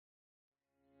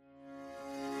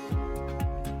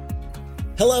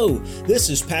Hello, this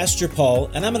is Pastor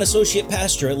Paul, and I'm an associate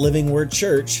pastor at Living Word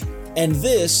Church, and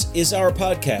this is our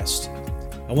podcast.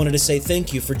 I wanted to say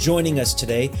thank you for joining us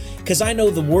today, because I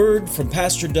know the word from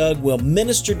Pastor Doug will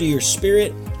minister to your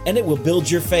spirit, and it will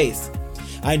build your faith.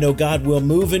 I know God will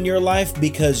move in your life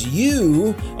because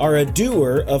you are a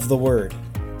doer of the word.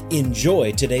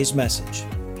 Enjoy today's message.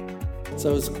 So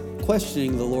I was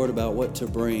questioning the Lord about what to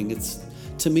bring. It's,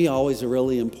 to me, always a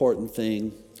really important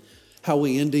thing, how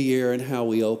we end a year and how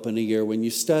we open a year. When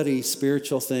you study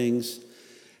spiritual things,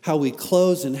 how we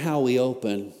close and how we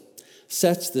open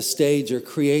sets the stage or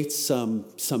creates some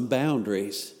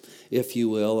boundaries, if you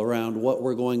will, around what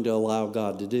we're going to allow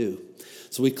God to do.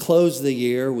 So we close the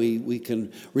year, we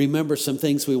can remember some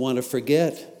things we want to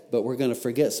forget, but we're going to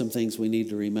forget some things we need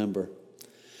to remember.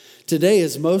 Today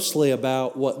is mostly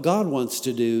about what God wants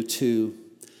to do to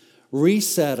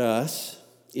reset us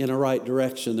in a right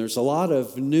direction. There's a lot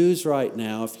of news right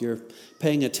now, if you're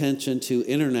paying attention to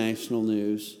international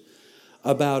news,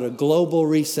 about a global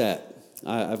reset.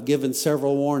 I've given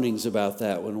several warnings about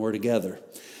that when we're together,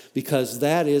 because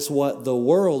that is what the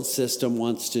world system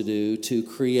wants to do, to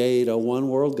create a one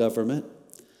world government,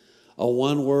 a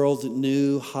one world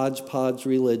new hodgepodge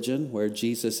religion where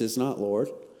Jesus is not Lord,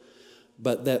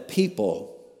 but that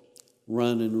people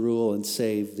run and rule and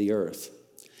save the earth.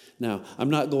 Now, I'm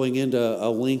not going into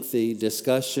a lengthy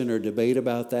discussion or debate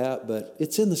about that, but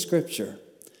it's in the scripture.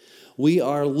 We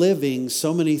are living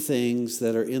so many things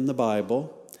that are in the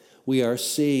Bible. We are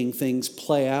seeing things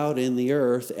play out in the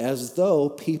earth as though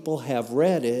people have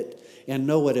read it and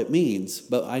know what it means,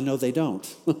 but I know they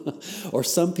don't. Or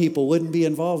some people wouldn't be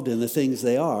involved in the things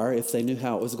they are if they knew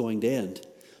how it was going to end,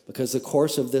 because the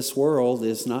course of this world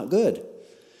is not good.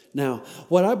 Now,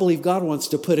 what I believe God wants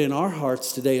to put in our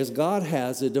hearts today is God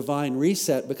has a divine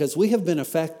reset because we have been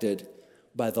affected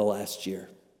by the last year.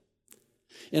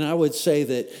 And I would say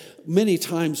that many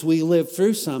times we live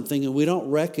through something and we don't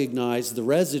recognize the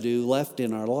residue left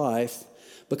in our life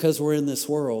because we're in this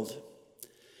world.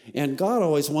 And God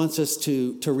always wants us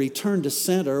to return to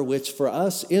center, which for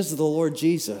us is the Lord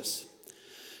Jesus.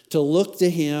 To look to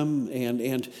Him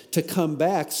and to come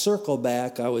back, circle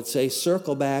back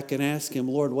and ask Him,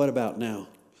 Lord, what about now?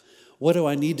 What do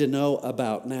I need to know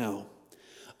about now?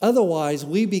 Otherwise,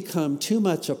 we become too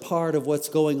much a part of what's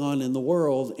going on in the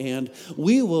world, and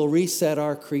we will reset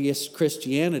our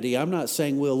Christianity. I'm not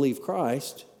saying we'll leave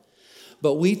Christ,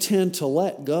 but we tend to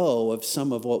let go of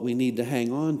some of what we need to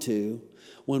hang on to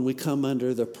when we come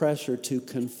under the pressure to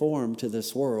conform to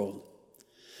this world.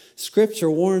 Scripture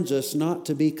warns us not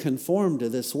to be conformed to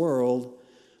this world,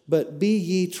 but be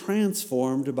ye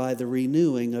transformed by the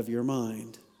renewing of your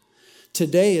mind.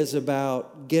 Today is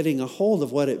about getting a hold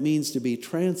of what it means to be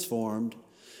transformed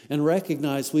and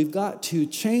recognize we've got to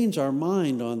change our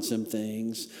mind on some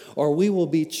things, or we will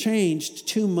be changed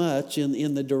too much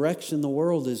in the direction the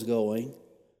world is going.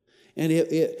 And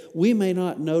we may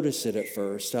not notice it at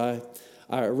first.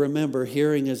 I remember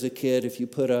hearing as a kid, if you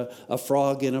put a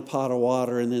frog in a pot of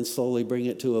water and then slowly bring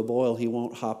it to a boil, he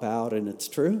won't hop out, and it's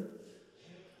true.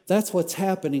 That's what's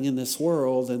happening in this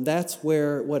world, and that's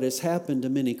what has happened to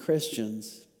many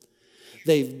Christians.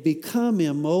 They've become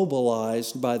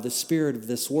immobilized by the spirit of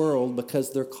this world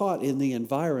because they're caught in the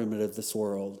environment of this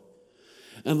world.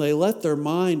 And they let their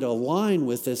mind align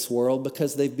with this world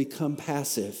because they've become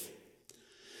passive.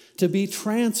 To be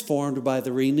transformed by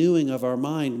the renewing of our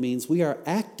mind means we are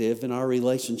active in our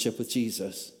relationship with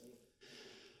Jesus.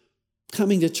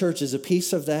 Coming to church is a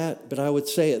piece of that, but I would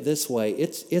say it this way.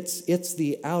 It's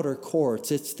the outer courts,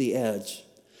 it's the edge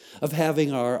of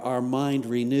having our mind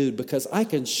renewed, because I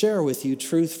can share with you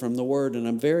truth from the Word, and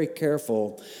I'm very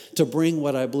careful to bring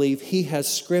what I believe He has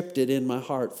scripted in my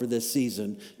heart for this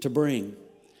season to bring.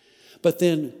 But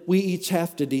then we each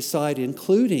have to decide,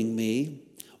 including me,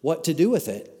 what to do with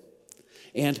it.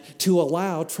 And to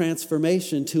allow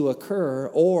transformation to occur,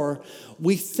 or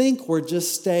we think we're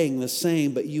just staying the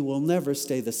same, but you will never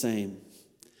stay the same.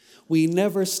 We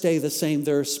never stay the same.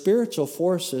 There are spiritual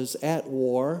forces at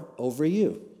war over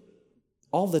you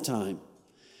all the time,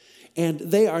 and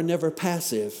they are never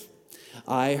passive.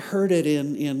 I heard it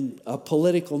in a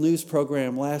political news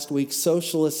program last week,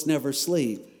 socialists never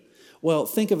sleep. Well,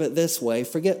 think of it this way,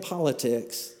 forget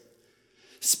politics.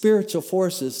 Spiritual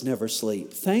forces never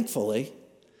sleep. Thankfully,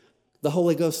 the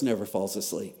Holy Ghost never falls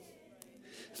asleep.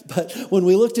 But when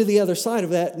we look to the other side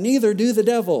of that, neither do the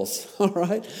devils, all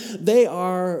right? They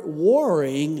are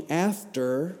warring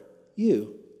after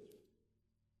you.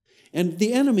 And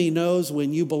the enemy knows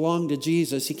when you belong to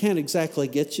Jesus, he can't exactly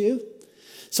get you.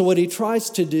 So what he tries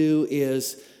to do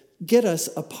is get us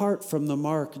apart from the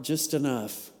mark just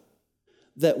enough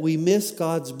that we miss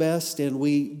God's best and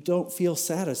we don't feel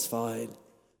satisfied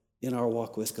in our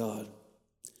walk with God.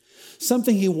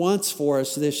 Something He wants for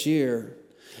us this year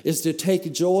is to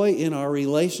take joy in our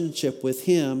relationship with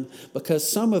Him, because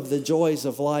some of the joys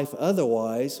of life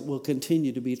otherwise will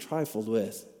continue to be trifled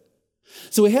with.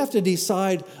 So we have to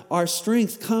decide our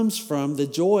strength comes from the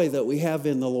joy that we have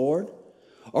in the Lord,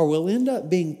 or we'll end up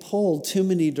being pulled too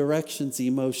many directions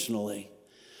emotionally.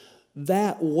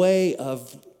 That way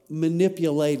of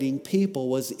manipulating people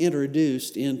was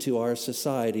introduced into our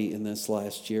society in this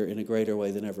last year in a greater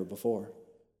way than ever before.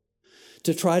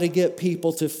 To try to get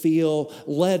people to feel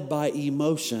led by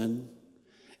emotion,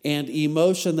 and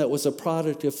emotion that was a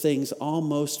product of things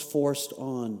almost forced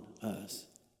on us.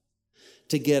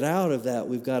 To get out of that,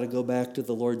 we've got to go back to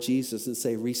the Lord Jesus and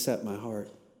say, reset my heart.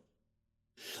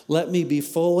 Let me be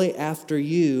fully after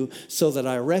you so that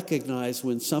I recognize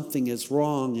when something is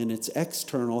wrong and it's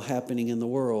external happening in the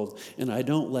world, and I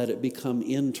don't let it become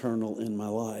internal in my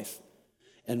life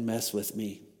and mess with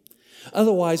me.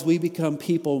 Otherwise, we become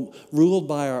people ruled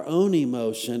by our own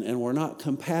emotion, and we're not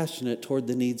compassionate toward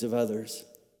the needs of others.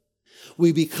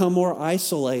 We become more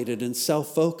isolated and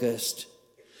self-focused.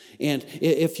 And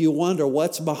if you wonder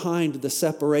what's behind the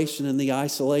separation and the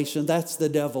isolation, that's the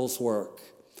devil's work.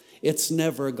 It's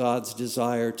never God's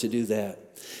desire to do that.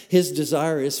 His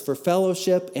desire is for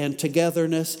fellowship and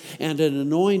togetherness and an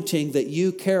anointing that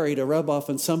you carry to rub off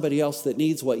on somebody else that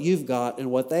needs what you've got,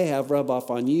 and what they have rub off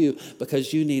on you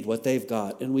because you need what they've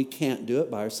got. And we can't do it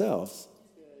by ourselves.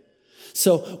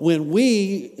 So when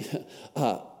we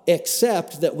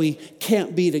accept that we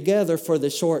can't be together for the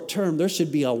short term, there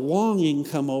should be a longing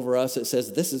come over us that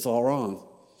says, this is all wrong.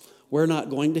 We're not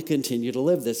going to continue to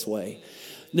live this way.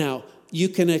 Now, you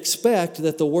can expect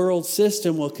that the world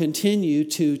system will continue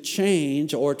to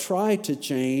change or try to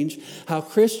change how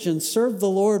Christians serve the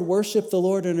Lord, worship the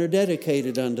Lord, and are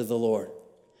dedicated unto the Lord.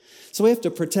 So we have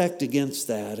to protect against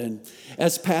that. And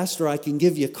as pastor, I can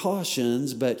give you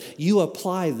cautions, but you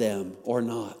apply them or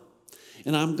not.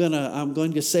 And I'm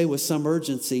going to say with some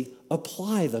urgency,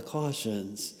 apply the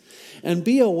cautions. And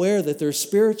be aware that there's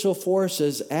spiritual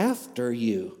forces after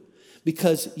you,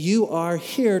 because you are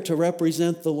here to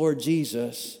represent the Lord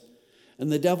Jesus,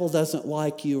 and the devil doesn't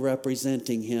like you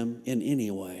representing him in any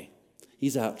way.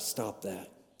 He's out to stop that.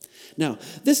 Now,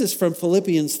 this is from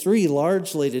Philippians 3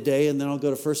 largely today, and then I'll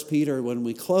go to 1 Peter when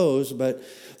we close. But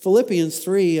Philippians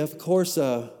 3, of course,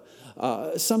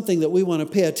 something that we want to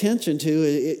pay attention to.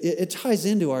 It ties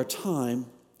into our time.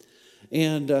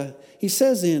 And he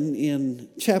says in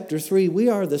chapter 3, we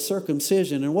are the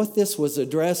circumcision. And what this was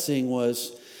addressing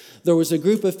was, there was a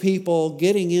group of people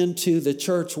getting into the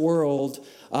church world,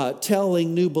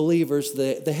 telling new believers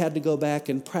that they had to go back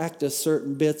and practice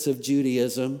certain bits of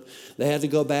Judaism. They had to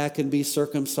go back and be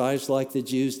circumcised like the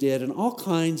Jews did. And all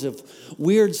kinds of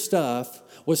weird stuff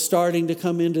was starting to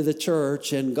come into the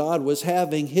church. And God was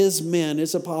having His men,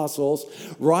 His apostles,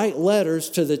 write letters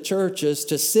to the churches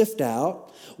to sift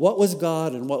out what was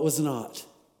God and what was not.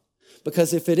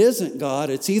 Because if it isn't God,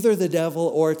 it's either the devil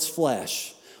or it's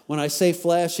flesh. When I say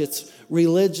flesh, it's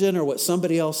religion or what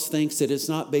somebody else thinks that is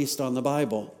not based on the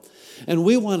Bible. And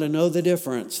we want to know the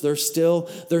difference. There's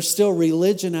still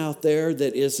religion out there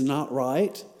that is not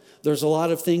right. There's a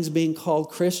lot of things being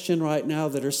called Christian right now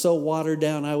that are so watered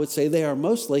down, I would say they are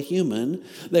mostly human.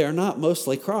 They are not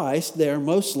mostly Christ. They are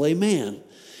mostly man.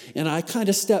 And I kind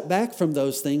of step back from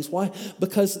those things. Why?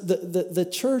 Because the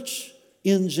church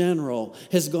in general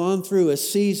has gone through a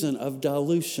season of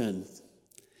dilution.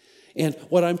 And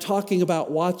what I'm talking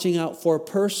about watching out for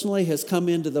personally has come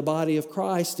into the body of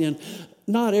Christ, and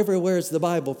not everywhere is the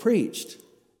Bible preached.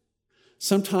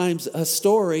 Sometimes a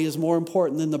story is more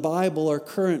important than the Bible, or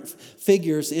current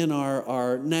figures in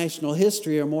our national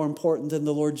history are more important than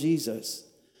the Lord Jesus.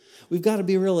 We've got to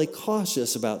be really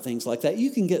cautious about things like that. You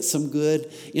can get some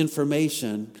good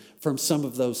information from some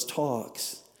of those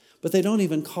talks, but they don't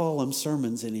even call them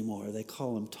sermons anymore. They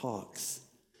call them talks.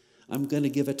 I'm going to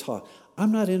give a talk.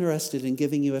 I'm not interested in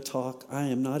giving you a talk. I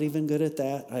am not even good at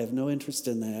that. I have no interest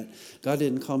in that. God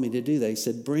didn't call me to do that. He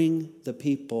said, bring the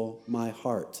people my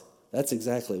heart. That's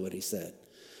exactly what He said.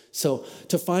 So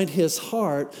to find His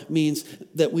heart means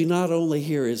that we not only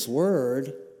hear His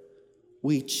word,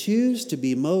 we choose to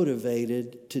be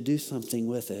motivated to do something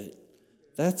with it.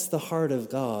 That's the heart of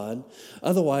God.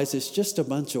 Otherwise, it's just a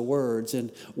bunch of words,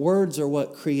 and words are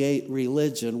what create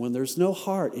religion. When there's no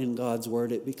heart in God's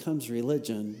word, it becomes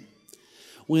religion.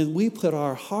 When we put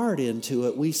our heart into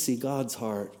it, we see God's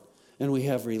heart, and we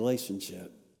have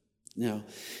relationship. Now,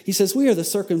 he says, we are the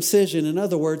circumcision. In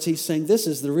other words, he's saying this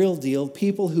is the real deal.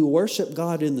 People who worship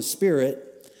God in the Spirit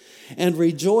and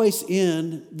rejoice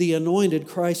in the anointed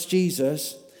Christ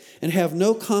Jesus and have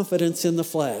no confidence in the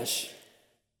flesh.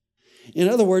 In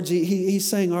other words, he's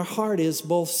saying our heart is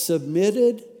both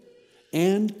submitted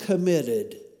and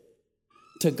committed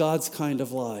to God's kind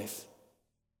of life.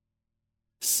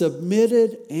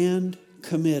 Submitted and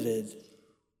committed.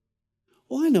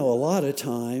 Well, I know a lot of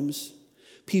times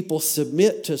people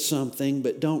submit to something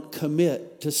but don't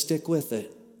commit to stick with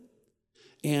it.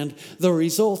 And the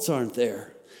results aren't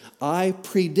there. I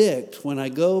predict when I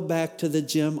go back to the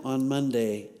gym on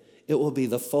Monday, it will be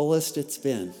the fullest it's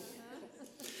been.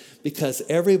 Because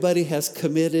everybody has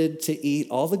committed to eat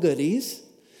all the goodies,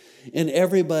 and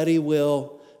everybody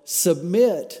will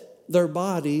submit their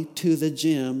body to the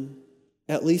gym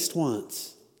at least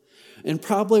once, and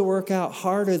probably work out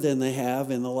harder than they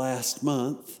have in the last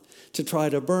month to try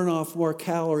to burn off more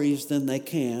calories than they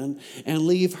can and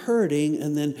leave hurting,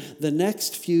 and then the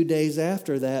next few days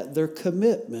after that, their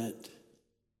commitment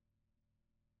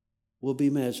will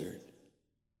be measured.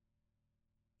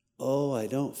 Oh, I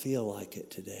don't feel like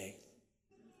it today.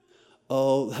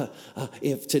 Oh,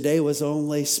 if today was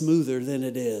only smoother than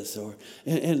it is.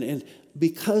 And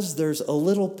because there's a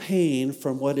little pain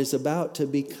from what is about to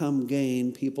become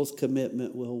gain, people's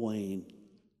commitment will wane.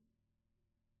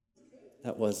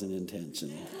 That wasn't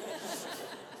intentional.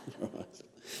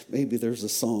 Maybe there's a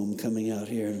psalm coming out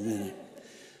here in a minute.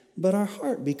 But our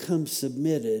heart becomes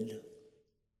submitted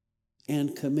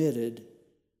and committed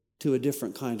to a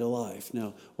different kind of life.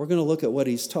 Now, we're going to look at what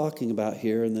he's talking about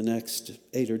here in the next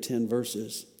 8 or 10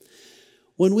 verses.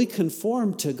 When we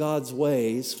conform to God's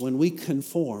ways, when we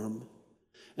conform,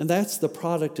 and that's the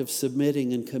product of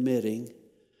submitting and committing,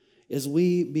 is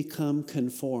we become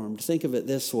conformed. Think of it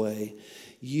this way.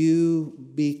 You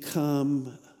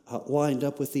become lined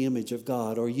up with the image of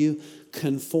God, or you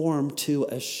conform to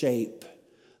a shape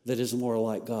that is more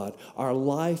like God. Our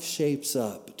life shapes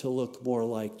up to look more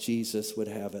like Jesus would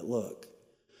have it look.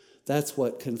 That's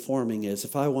what conforming is.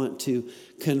 If I want to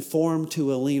conform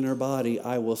to a leaner body,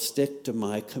 I will stick to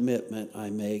my commitment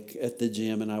I make at the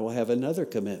gym, and I will have another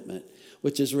commitment,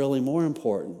 which is really more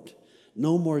important.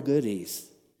 No more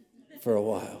goodies for a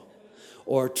while.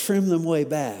 Or trim them way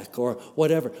back, or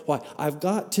whatever. Why? I've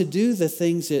got to do the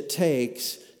things it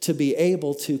takes to be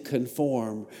able to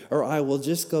conform, or I will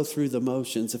just go through the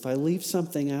motions. If I leave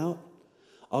something out,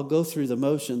 I'll go through the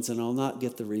motions and I'll not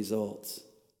get the results.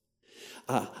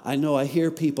 I know I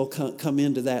hear people come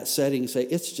into that setting and say,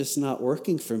 it's just not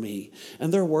working for me.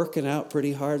 And they're working out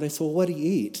pretty hard. I say, well, what do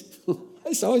you eat?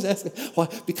 I always ask, why?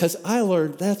 Because I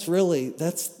learned that's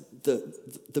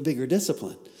the bigger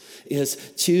discipline,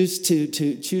 is choose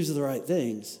the right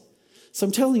things. So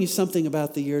I'm telling you something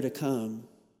about the year to come.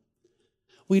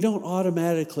 We don't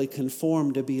automatically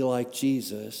conform to be like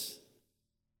Jesus.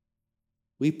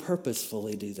 We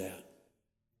purposefully do that.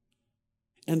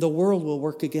 And the world will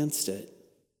work against it.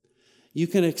 You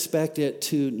can expect it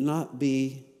to not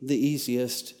be the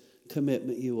easiest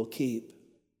commitment you will keep.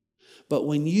 But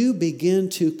when you begin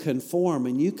to conform,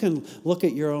 and you can look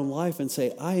at your own life and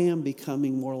say, I am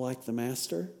becoming more like the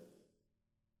Master,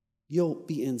 you'll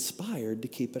be inspired to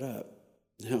keep it up.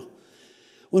 Now,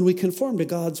 when we conform to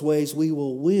God's ways, we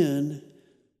will win.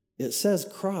 It says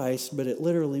Christ, but it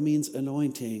literally means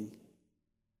anointing.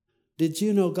 Did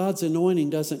you know God's anointing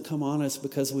doesn't come on us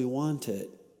because we want it?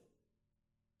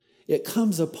 It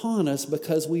comes upon us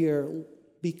because we are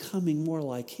becoming more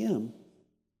like Him.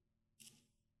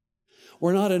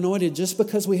 We're not anointed just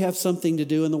because we have something to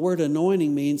do. And the word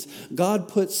anointing means God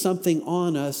puts something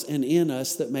on us and in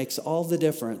us that makes all the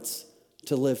difference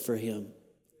to live for Him.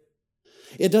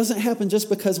 It doesn't happen just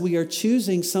because we are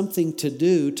choosing something to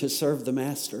do to serve the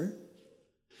Master.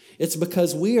 It's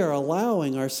because we are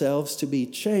allowing ourselves to be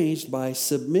changed by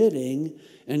submitting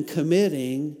and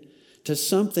committing to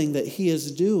something that He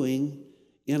is doing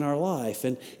in our life.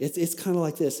 And it's kind of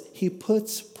like this. He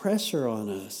puts pressure on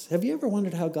us. Have you ever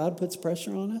wondered how God puts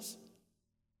pressure on us?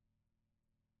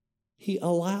 He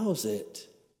allows it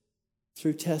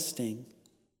through testing.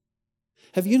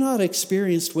 Have you not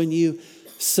experienced when you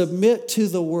submit to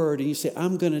the Word and you say,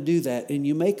 I'm going to do that, and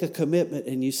you make a commitment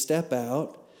and you step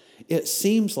out, it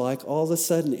seems like all of a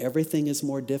sudden everything is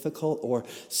more difficult, or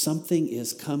something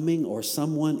is coming, or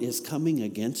someone is coming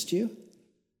against you?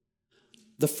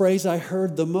 The phrase I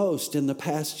heard the most in the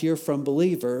past year from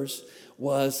believers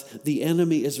was, the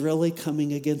enemy is really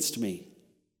coming against me.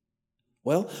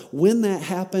 Well, when that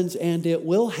happens, and it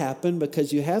will happen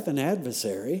because you have an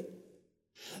adversary,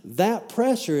 that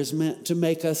pressure is meant to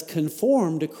make us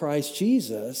conform to Christ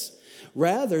Jesus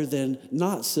rather than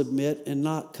not submit and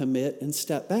not commit and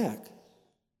step back.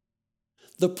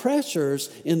 The pressures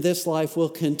in this life will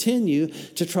continue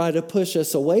to try to push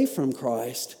us away from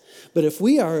Christ. But if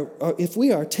we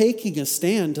are taking a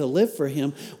stand to live for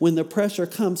him, when the pressure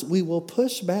comes, we will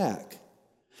push back.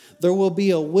 There will be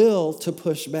a will to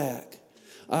push back.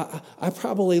 I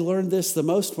probably learned this the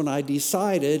most when I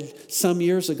decided some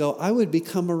years ago I would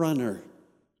become a runner.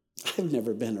 I've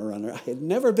never been a runner. I had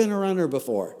never been a runner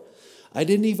before. I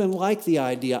didn't even like the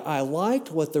idea. I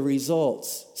liked what the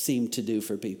results seemed to do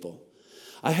for people.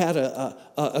 I had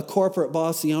a corporate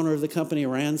boss, the owner of the company,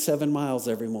 ran 7 miles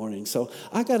every morning. So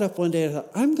I got up one day and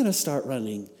thought, I'm going to start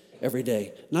running every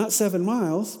day. Not 7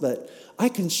 miles, but I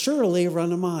can surely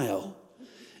run a mile.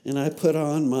 And I put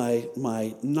on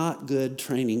my not good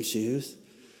training shoes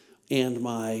and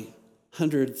my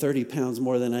 130 pounds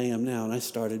more than I am now, and I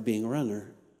started being a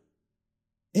runner.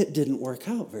 It didn't work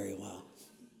out very well.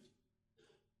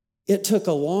 It took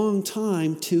a long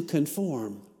time to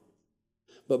conform.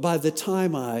 But by the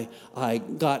time I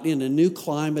got in a new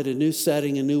climate, a new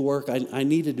setting, a new work, I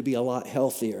needed to be a lot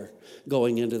healthier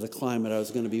going into the climate I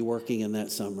was going to be working in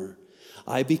that summer.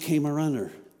 I became a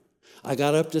runner. I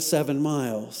got up to 7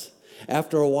 miles.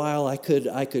 After a while, I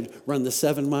could run the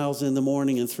 7 miles in the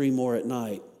morning and 3 more at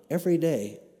night, every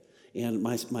day. And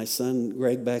my son,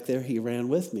 Greg, back there, he ran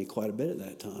with me quite a bit at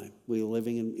that time. We were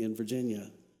living in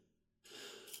Virginia.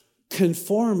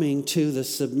 Conforming to the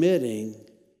submitting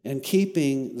and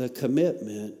keeping the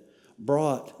commitment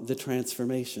brought the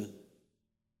transformation.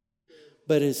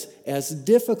 But as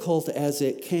difficult as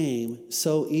it came,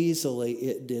 so easily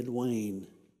it did wane.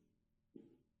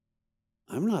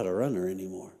 I'm not a runner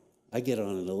anymore. I get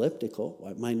on an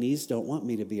elliptical. My knees don't want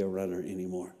me to be a runner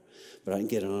anymore. But I can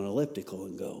get on an elliptical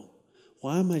and go.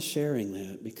 Why am I sharing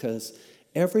that? Because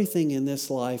everything in this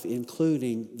life,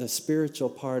 including the spiritual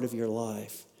part of your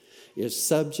life, is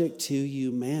subject to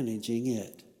you managing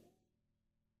it.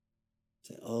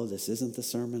 Say, oh, this isn't the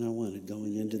sermon I wanted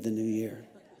going into the new year.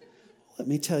 Let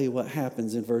me tell you what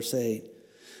happens in verse 8.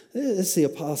 It's the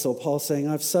Apostle Paul saying,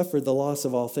 I've suffered the loss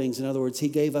of all things. In other words, he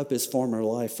gave up his former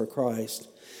life for Christ.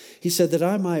 He said that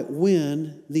I might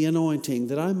win the anointing,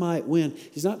 that I might win.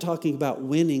 He's not talking about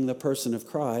winning the person of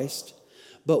Christ,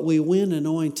 but we win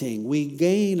anointing. We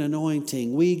gain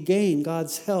anointing. We gain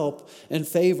God's help and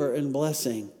favor and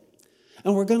blessing.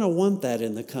 And we're going to want that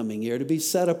in the coming year. To be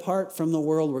set apart from the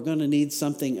world, we're going to need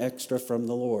something extra from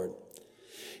the Lord.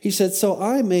 He said, so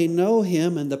I may know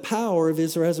him and the power of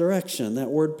his resurrection. That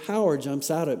word power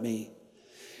jumps out at me.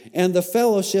 And the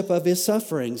fellowship of his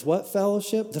sufferings. What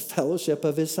fellowship? The fellowship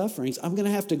of his sufferings. I'm going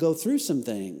to have to go through some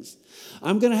things.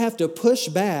 I'm going to have to push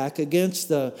back against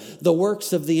the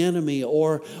works of the enemy,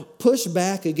 or push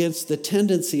back against the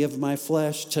tendency of my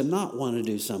flesh to not want to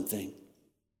do something.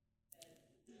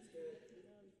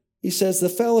 He says, the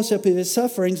fellowship of his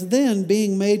sufferings, then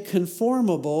being made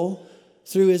conformable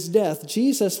through his death.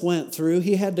 Jesus went through,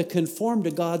 he had to conform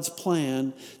to God's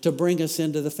plan to bring us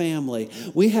into the family.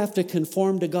 We have to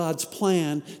conform to God's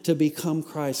plan to become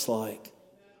Christ-like.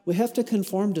 We have to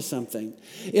conform to something.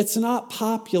 It's not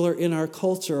popular in our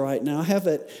culture right now. I have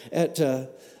it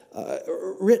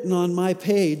written on my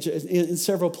page in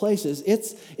several places.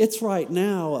 It's right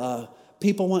now,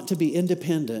 people want to be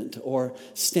independent or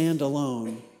stand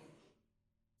alone.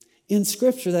 In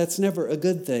Scripture, that's never a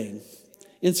good thing.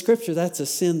 In Scripture, that's a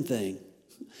sin thing.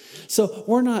 So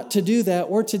we're not to do that.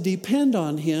 We're to depend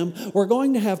on him. We're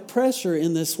going to have pressure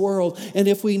in this world. And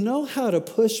if we know how to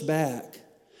push back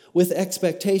with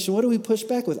expectation, what do we push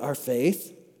back with? Our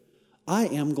faith. I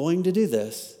am going to do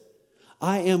this.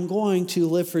 I am going to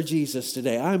live for Jesus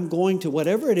today. I'm going to,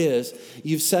 whatever it is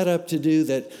you've set up to do,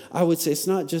 that I would say it's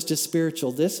not just a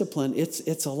spiritual discipline,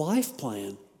 it's a life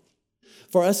plan.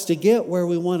 For us to get where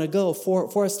we want to go,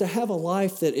 for us to have a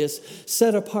life that is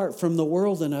set apart from the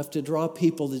world enough to draw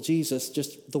people to Jesus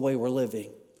just the way we're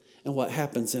living and what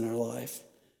happens in our life.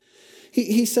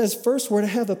 He says, first, we're to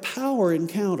have a power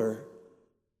encounter.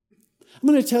 I'm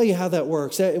going to tell you how that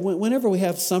works. Whenever we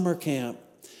have summer camp,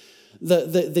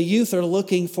 the youth are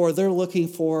looking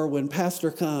for, when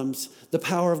pastor comes, the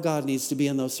power of God needs to be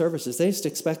in those services. They just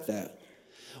expect that.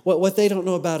 What they don't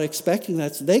know about expecting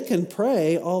that, so they can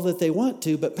pray all that they want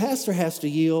to, but pastor has to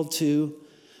yield to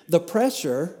the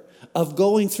pressure of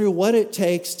going through what it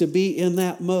takes to be in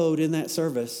that mode in that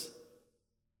service.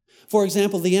 For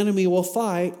example, the enemy will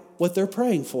fight what they're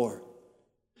praying for.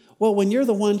 Well, when you're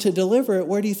the one to deliver it,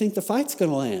 where do you think the fight's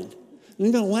going to land? It's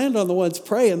going to land on the ones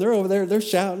praying. They're over there, they're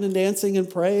shouting and dancing and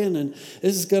praying, and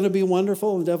this is going to be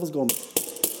wonderful. And the devil's going,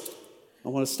 I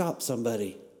want to stop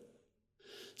somebody.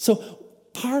 So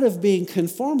part of being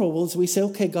conformable is we say,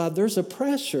 okay, God, there's a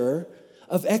pressure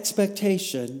of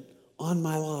expectation on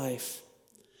my life.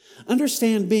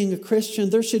 Understand, being a Christian,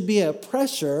 there should be a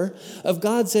pressure of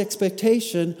God's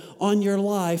expectation on your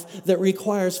life that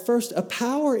requires first a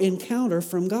power encounter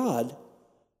from God.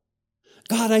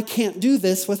 God, I can't do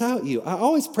this without you. I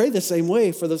always pray the same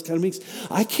way for those kind of meetings.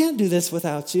 I can't do this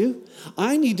without you.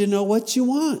 I need to know what you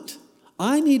want.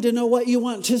 I need to know what you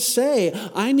want to say.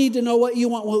 I need to know what you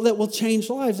want that will change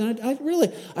lives. And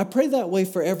I pray that way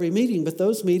for every meeting, but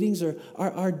those meetings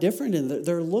are different, and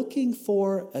they're looking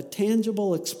for a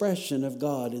tangible expression of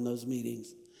God in those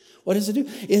meetings. What does it do?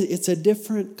 It's a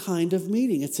different kind of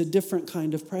meeting. It's a different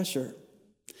kind of pressure.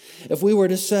 If we were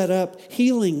to set up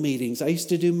healing meetings, I used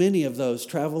to do many of those,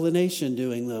 travel the nation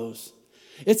doing those.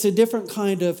 It's a different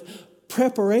kind of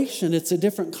preparation. It's a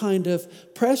different kind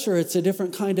of pressure. It's a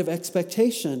different kind of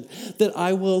expectation that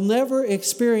I will never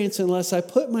experience unless I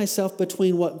put myself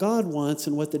between what God wants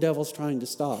and what the devil's trying to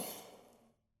stop.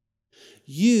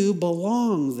 You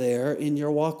belong there in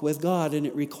your walk with God, and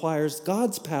it requires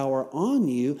God's power on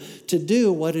you to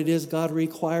do what it is God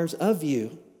requires of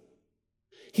you.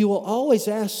 He will always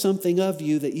ask something of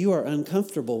you that you are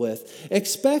uncomfortable with.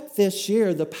 Expect this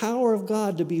year the power of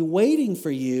God to be waiting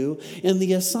for you in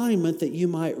the assignment that you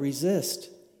might resist.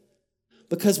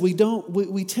 Because we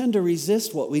tend to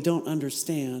resist what we don't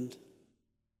understand.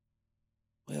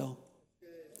 Well,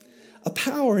 a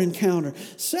power encounter.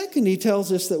 Second, he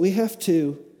tells us that we have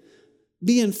to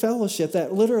be in fellowship.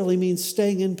 That literally means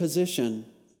staying in position.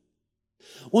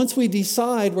 Once we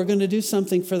decide we're going to do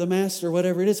something for the master,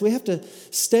 whatever it is, we have to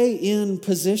stay in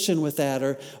position with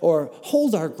that, or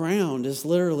hold our ground is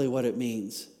literally what it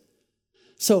means.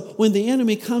 So when the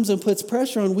enemy comes and puts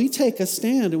pressure on, we take a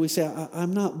stand and we say,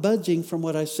 I'm not budging from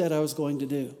what I said I was going to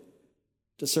do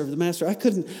to serve the master. I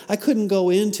couldn't go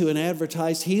into an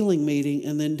advertised healing meeting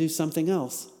and then do something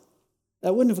else.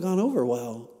 That wouldn't have gone over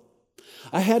well.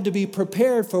 I had to be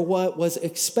prepared for what was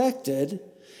expected,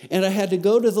 and I had to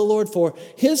go to the Lord for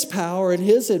His power and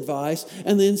His advice,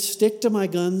 and then stick to my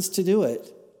guns to do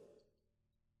it.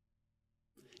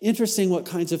 Interesting what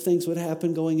kinds of things would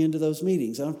happen going into those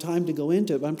meetings. I don't have time to go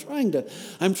into it, but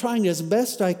I'm trying as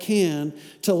best I can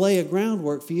to lay a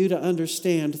groundwork for you to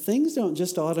understand things don't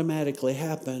just automatically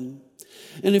happen.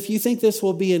 And if you think this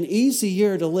will be an easy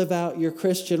year to live out your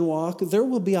Christian walk, there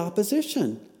will be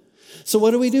opposition. So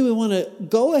what do? We want to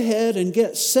go ahead and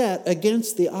get set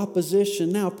against the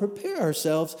opposition. Now, prepare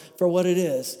ourselves for what it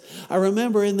is. I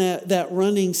remember in that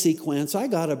running sequence, I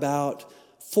got about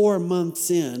 4 months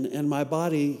in, and my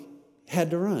body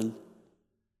had to run.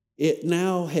 It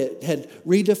now had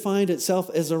redefined itself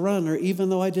as a runner, even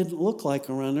though I didn't look like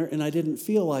a runner and I didn't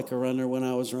feel like a runner when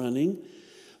I was running.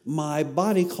 My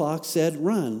body clock said,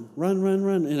 run, run, run,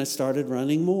 run, and I started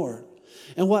running more.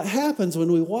 And what happens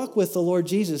when we walk with the Lord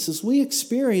Jesus is we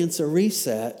experience a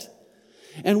reset,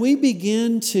 and we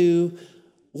begin to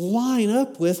line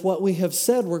up with what we have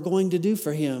said we're going to do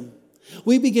for Him.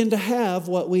 We begin to have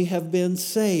what we have been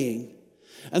saying.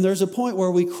 And there's a point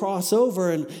where we cross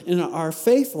over, and our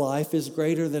faith life is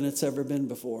greater than it's ever been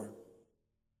before.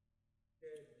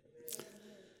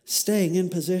 Staying in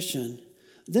position.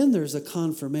 Then there's a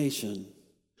confirmation.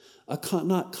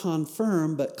 Not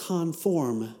confirm, but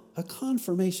conform. A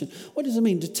confirmation. What does it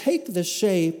mean? To take the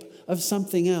shape of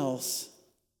something else.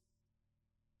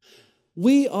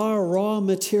 We are raw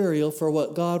material for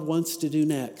what God wants to do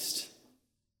next.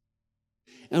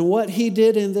 And what He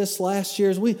did in this last year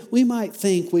is we might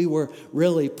think we were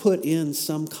really put in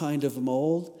some kind of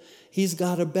mold. He's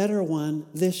got a better one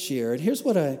this year. And here's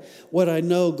what I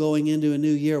know going into a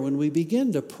new year. When we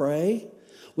begin to pray,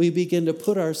 we begin to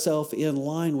put ourselves in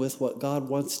line with what God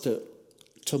wants to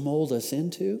mold us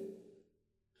into,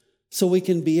 so we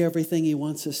can be everything He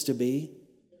wants us to be.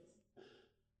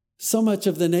 So much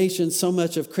of the nation, so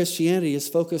much of Christianity is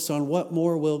focused on what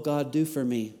more will God do for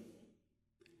me?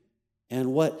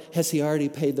 And what has He already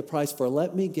paid the price for?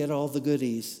 Let me get all the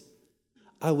goodies.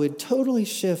 I would totally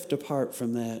shift apart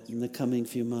from that in the coming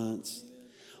few months.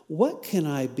 What can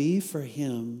I be for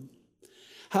Him?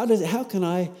 How can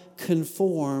I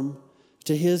conform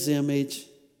to His image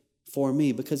for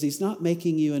me? Because He's not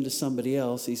making you into somebody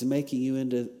else. He's making you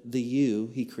into the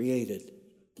you He created.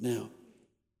 Now,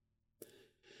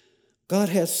 God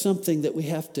has something that we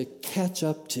have to catch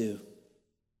up to.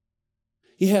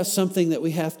 He has something that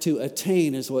we have to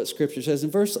attain, is what Scripture says. In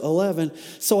verse 11,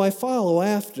 so I follow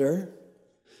after,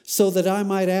 so that I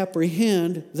might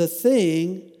apprehend the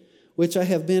thing which I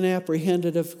have been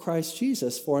apprehended of Christ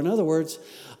Jesus for. In other words,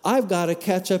 I've got to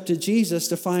catch up to Jesus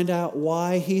to find out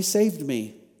why He saved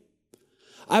me.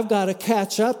 I've got to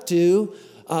catch up to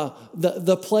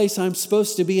the place I'm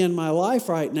supposed to be in my life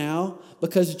right now,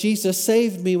 because Jesus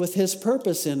saved me with His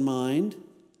purpose in mind.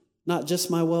 not just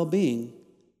my well-being.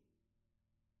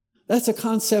 That's a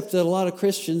concept that a lot of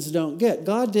Christians don't get.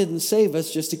 God didn't save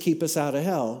us just to keep us out of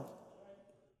hell.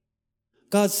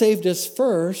 God saved us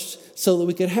first so that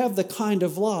we could have the kind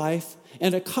of life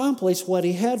and accomplish what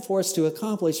he had for us to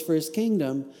accomplish for his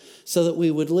kingdom, so that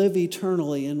we would live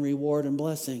eternally in reward and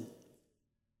blessing.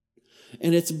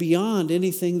 And it's beyond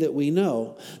anything that we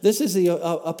know. This is the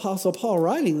Apostle Paul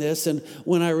writing this, and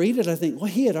when I read it, I think, well,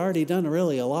 he had already done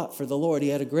really a lot for the Lord. He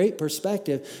had a great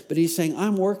perspective, but he's saying,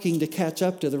 I'm working to catch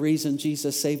up to the reason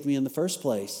Jesus saved me in the first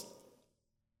place.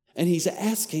 And he's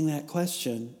asking that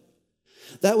question.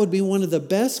 That would be one of the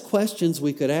best questions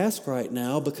we could ask right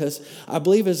now, because I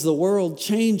believe as the world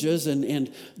changes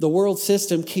and the world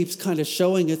system keeps kind of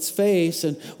showing its face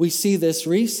and we see this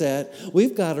reset,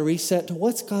 we've got to reset to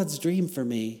what's God's dream for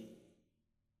me?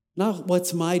 Not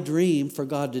what's my dream for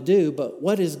God to do, but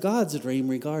what is God's dream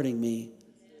regarding me?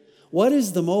 What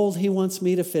is the mold he wants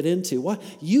me to fit into? What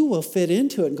you will fit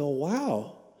into it and go,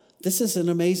 wow, this is an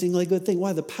amazingly good thing.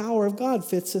 Why? The power of God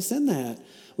fits us in that.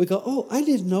 We go, oh, I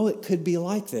didn't know it could be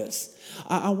like this.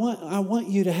 I want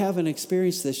you to have an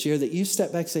experience this year that you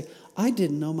step back and say, I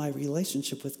didn't know my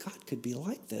relationship with God could be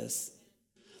like this.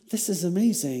 This is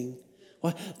amazing.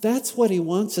 Well, that's what he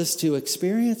wants us to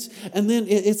experience. And then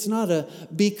it's not a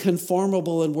be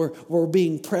conformable and we're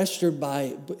being pressured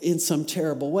by in some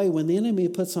terrible way. When the enemy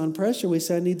puts on pressure, we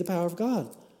say, I need the power of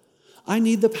God. I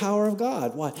need the power of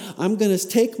God. Why? I'm going to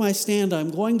take my stand.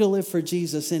 I'm going to live for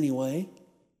Jesus anyway.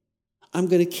 I'm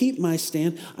going to keep my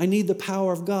stand. I need the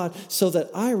power of God so that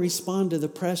I respond to the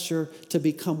pressure to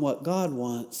become what God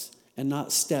wants and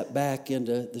not step back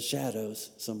into the shadows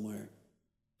somewhere.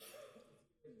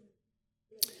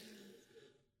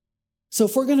 So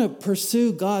if we're going to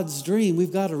pursue God's dream,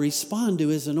 we've got to respond to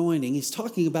his anointing. He's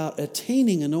talking about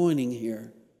attaining anointing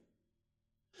here.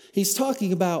 He's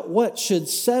talking about what should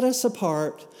set us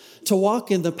apart to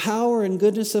walk in the power and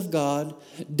goodness of God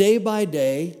day by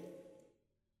day,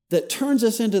 that turns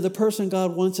us into the person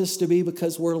God wants us to be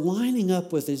because we're lining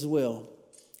up with his will.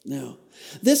 Now,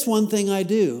 this one thing I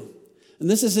do, and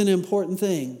this is an important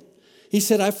thing. He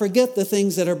said, I forget the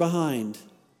things that are behind.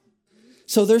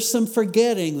 So there's some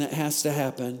forgetting that has to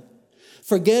happen.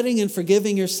 Forgetting and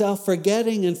forgiving yourself,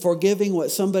 forgetting and forgiving what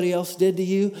somebody else did to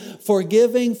you,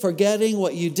 forgetting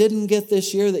what you didn't get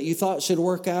this year that you thought should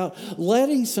work out,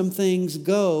 letting some things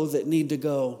go that need to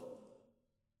go.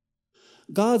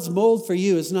 God's mold for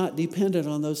you is not dependent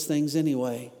on those things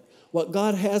anyway. What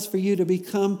God has for you to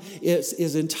become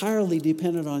is entirely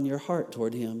dependent on your heart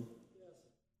toward him.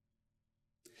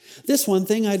 This one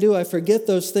thing I do, I forget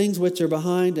those things which are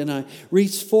behind and I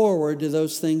reach forward to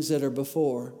those things that are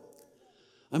before.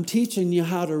 I'm teaching you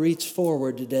how to reach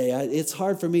forward today. It's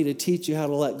hard for me to teach you how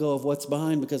to let go of what's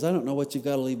behind because I don't know what you've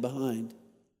got to leave behind.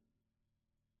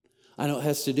 I know it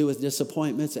has to do with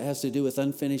disappointments. It has to do with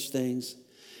unfinished things.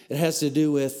 It has to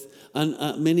do with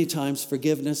many times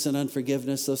forgiveness and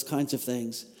unforgiveness, those kinds of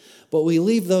things. But we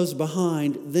leave those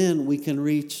behind, then we can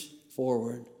reach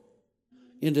forward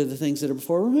into the things that are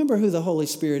before. Remember who the Holy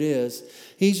Spirit is.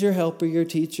 He's your helper, your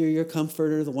teacher, your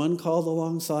comforter, the one called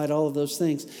alongside, all of those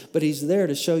things. But he's there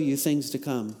to show you things to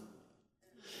come.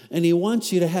 And he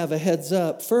wants you to have a heads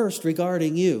up first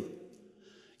regarding you.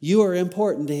 You are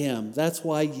important to him. That's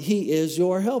why he is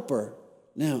your helper.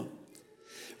 Now,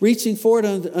 reaching forward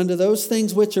unto those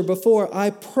things which are before,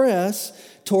 I press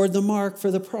toward the mark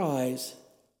for the prize.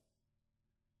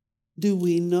 Do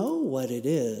we know what it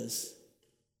is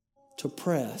to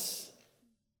press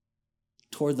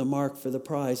toward the mark for the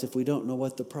prize if we don't know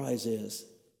what the prize is?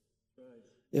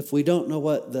 If we don't know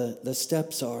what the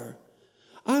steps are?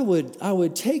 I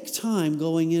would take time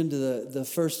going into the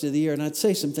first of the year, and I'd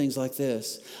say some things like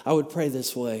this. I would pray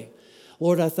this way.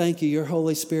 Lord, I thank you. Your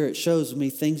Holy Spirit shows me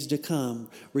things to come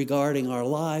regarding our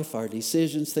life, our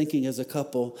decisions, thinking as a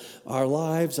couple, our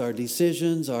lives, our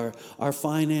decisions, our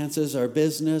finances, our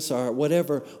business, our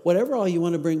whatever all you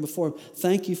want to bring before.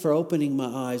 Thank you for opening my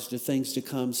eyes to things to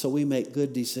come so we make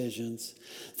good decisions.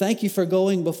 Thank you for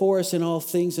going before us in all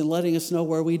things and letting us know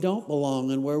where we don't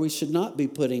belong and where we should not be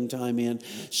putting time in.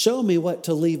 Show me what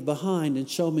to leave behind and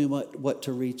show me what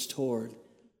to reach toward.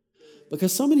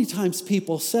 Because so many times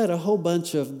people set a whole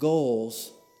bunch of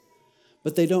goals,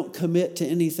 but they don't commit to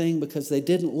anything because they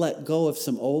didn't let go of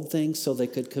some old things so they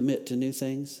could commit to new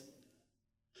things.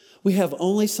 We have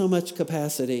only so much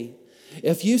capacity.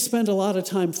 If you spend a lot of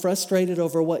time frustrated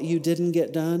over what you didn't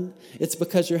get done, it's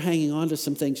because you're hanging on to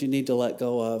some things you need to let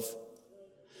go of.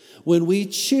 when we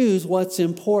choose what's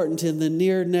important in the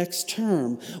near next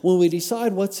term, when we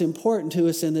decide what's important to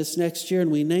us in this next year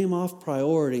and we name off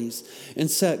priorities and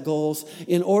set goals,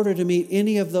 in order to meet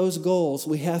any of those goals,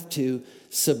 we have to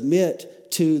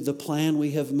submit to the plan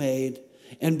we have made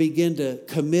and begin to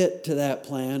commit to that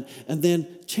plan and then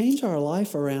change our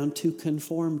life around to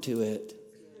conform to it.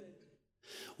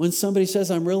 When somebody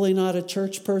says, I'm really not a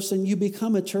church person, you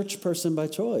become a church person by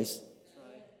choice.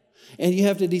 And you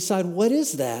have to decide, what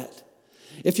is that?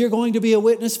 If you're going to be a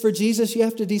witness for Jesus, you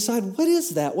have to decide, what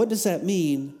is that? What does that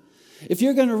mean? If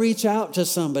you're going to reach out to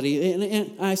somebody,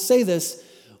 and I say this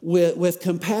with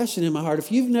compassion in my heart,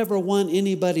 if you've never won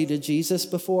anybody to Jesus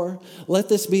before, let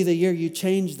this be the year you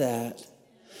change that.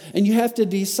 And you have to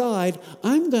decide,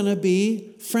 I'm going to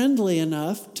be friendly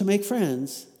enough to make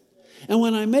friends. And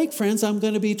when I make friends, I'm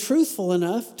going to be truthful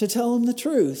enough to tell them the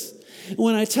truth. And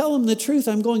when I tell them the truth,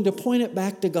 I'm going to point it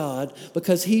back to God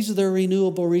because He's their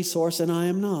renewable resource and I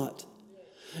am not.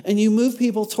 And you move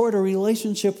people toward a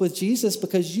relationship with Jesus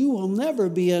because you will never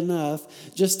be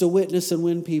enough just to witness and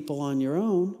win people on your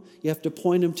own. You have to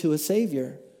point them to a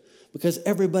Savior because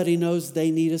everybody knows they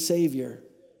need a Savior.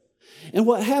 And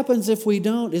what happens if we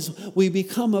don't is we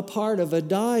become a part of a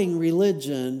dying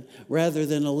religion rather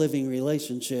than a living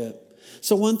relationship.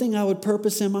 So one thing I would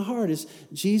purpose in my heart is,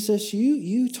 Jesus,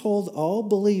 you told all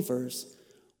believers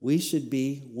we should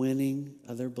be winning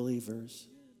other believers.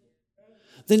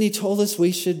 Then He told us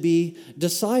we should be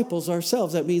disciples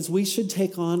ourselves. That means we should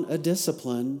take on a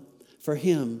discipline for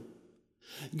Him.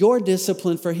 Your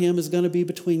discipline for Him is going to be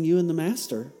between you and the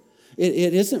Master.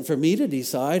 It isn't for me to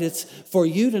decide. It's for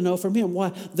you to know from Him. Why?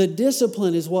 The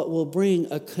discipline is what will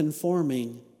bring a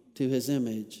conforming to His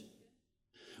image.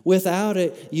 Without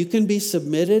it, you can be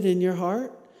submitted in your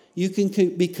heart. You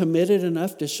can be committed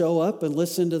enough to show up and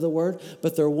listen to the Word,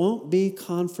 but there won't be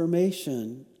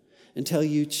confirmation until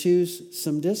you choose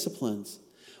some disciplines.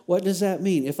 What does that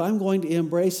mean? If I'm going to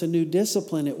embrace a new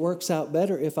discipline, it works out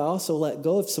better if I also let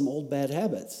go of some old bad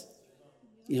habits.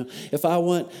 You know, if I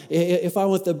want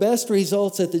the best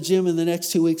results at the gym in the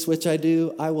next 2 weeks, which I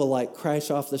do, I will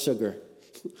crash off the sugar.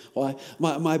 Why?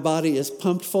 My body is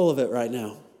pumped full of it right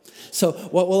now. So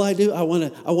what will I do? I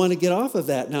want to get off of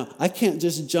that. Now, I can't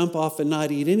just jump off and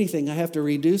not eat anything. I have to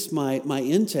reduce my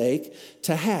intake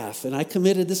to half. And I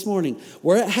committed this morning.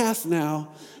 We're at half now.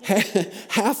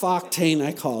 Half octane,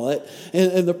 I call it.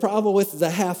 And the problem with the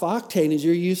half octane is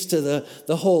you're used to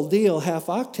the whole deal. Half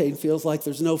octane feels like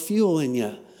there's no fuel in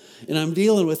you. And I'm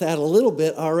dealing with that a little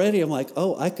bit already. I'm like,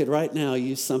 oh, I could right now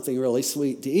use something really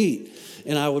sweet to eat.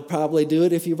 And I would probably do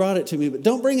it if you brought it to me. But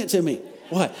don't bring it to me.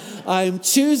 Why? I'm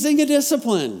choosing a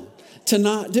discipline to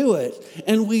not do it.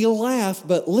 And we laugh,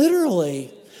 but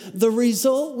literally, the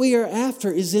result we are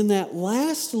after is in that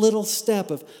last little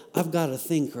step of, I've got to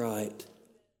think right,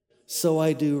 so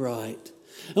I do right.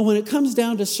 And when it comes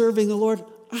down to serving the Lord,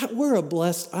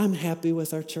 I'm happy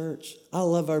with our church. I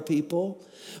love our people.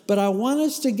 But I want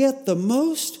us to get the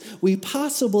most we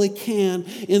possibly can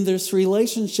in this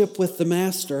relationship with the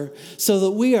Master so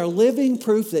that we are living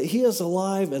proof that He is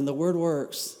alive and the Word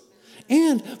works.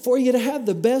 And for you to have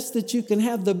the best that you can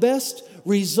have, the best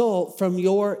result from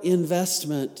your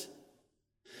investment.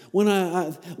 When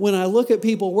I look at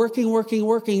people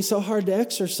working so hard to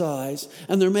exercise,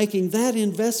 and they're making that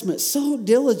investment so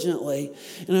diligently,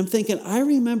 and I'm thinking, I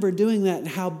remember doing that and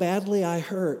how badly I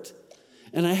hurt.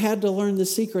 And I had to learn the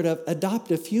secret of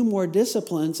adopt a few more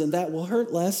disciplines, and that will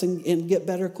hurt less and get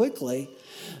better quickly.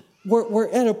 We're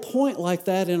at a point like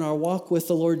that in our walk with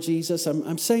the Lord Jesus.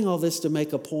 I'm saying all this to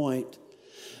make a point.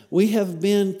 We have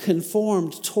been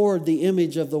conformed toward the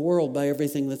image of the world by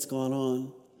everything that's gone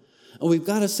on. And we've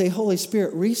got to say, Holy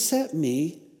Spirit, reset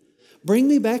me. Bring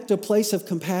me back to a place of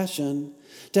compassion.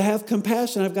 To have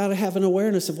compassion, I've got to have an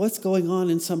awareness of what's going on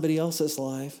in somebody else's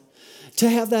life. To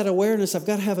have that awareness, I've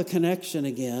got to have a connection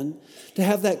again. To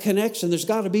have that connection, there's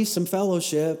got to be some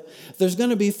fellowship. If there's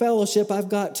going to be fellowship, I've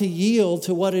got to yield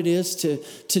to what it is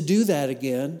to do that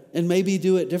again and maybe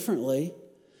do it differently.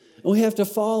 And we have to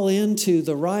fall into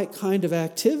the right kind of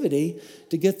activity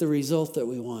to get the result that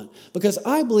we want. Because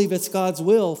I believe it's God's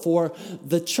will for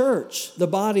the church, the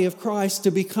body of Christ,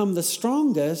 to become the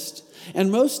strongest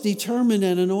and most determined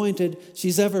and anointed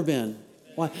she's ever been.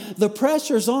 Why? The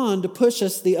pressure's on to push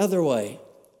us the other way.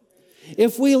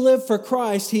 If we live for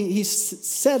Christ, he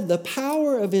said the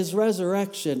power of His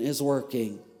resurrection is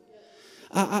working.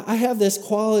 I have this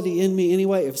quality in me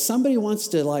anyway. If somebody wants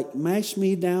to mash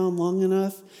me down long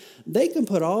enough, they can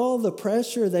put all the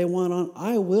pressure they want on.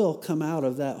 I will come out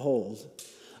of that hold.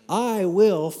 I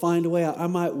will find a way out. I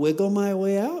might wiggle my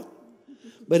way out,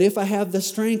 But if I have the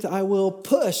strength, I will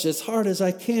push as hard as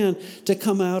I can to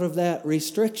come out of that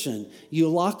restriction. You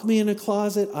lock me in a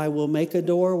closet, I will make a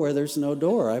door where there's no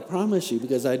door. I promise you,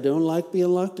 because I don't like being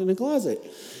locked in a closet.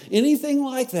 Anything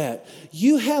like that.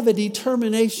 You have a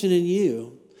determination in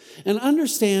you. And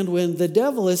understand, when the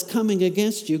devil is coming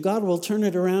against you, God will turn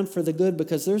it around for the good,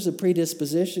 because there's a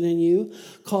predisposition in you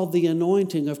called the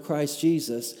anointing of Christ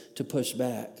Jesus to push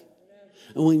back.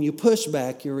 And when you push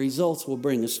back, your results will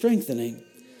bring a strengthening.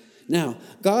 Now,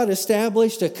 God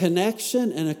established a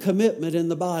connection and a commitment in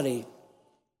the body.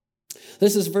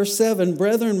 This is verse 7.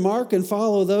 Brethren, mark and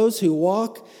follow those who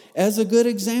walk as a good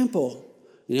example.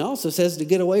 And he also says to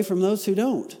get away from those who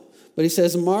don't. But he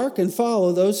says, mark and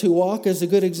follow those who walk as a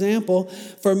good example,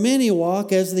 for many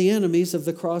walk as the enemies of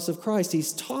the cross of Christ.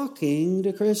 He's talking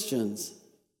to Christians.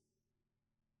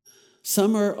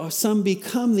 Some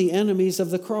become the enemies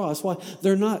of the cross. Why?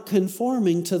 They're not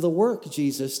conforming to the work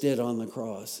Jesus did on the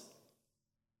cross.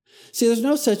 See, there's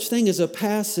no such thing as a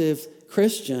passive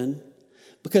Christian,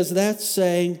 because that's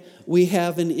saying we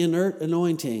have an inert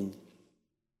anointing.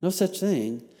 No such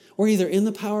thing. We're either in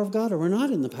the power of God or we're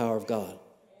not in the power of God.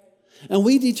 And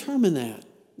we determine that.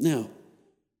 Now,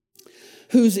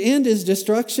 whose end is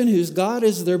destruction, whose God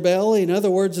is their belly. In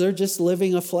other words, they're just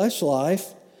living a flesh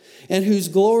life. And whose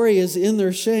glory is in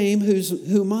their shame,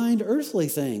 who mind earthly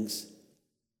things.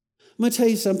 I'm going to tell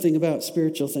you something about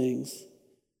spiritual things.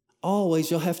 Always,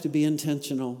 you'll have to be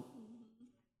intentional.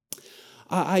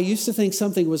 I used to think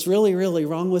something was really, really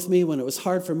wrong with me when it was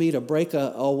hard for me to break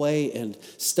away and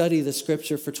study the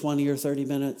scripture for 20 or 30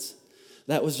 minutes.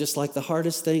 That was just like the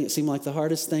hardest thing. It seemed like the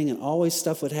hardest thing, and always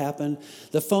stuff would happen.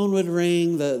 The phone would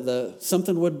ring,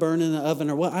 something would burn in the oven,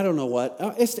 or what, I don't know what.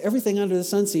 Everything under the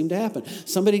sun seemed to happen.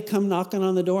 Somebody'd come knocking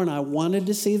on the door, and I wanted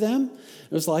to see them.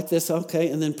 It was like this, okay,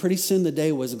 and then pretty soon the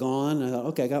day was gone. I thought,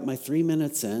 okay, I got my 3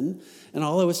 minutes in, and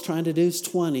all I was trying to do is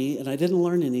 20, and I didn't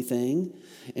learn anything.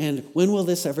 And when will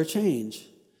this ever change?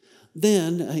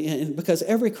 Then, because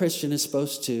every Christian is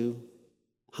supposed to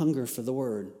hunger for the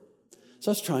word. So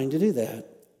I was trying to do that.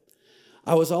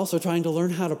 I was also trying to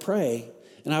learn how to pray.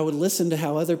 And I would listen to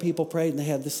how other people prayed, and they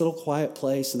had this little quiet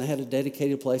place, and they had a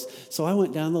dedicated place. So I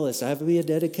went down the list. I have to be a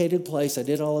dedicated place. I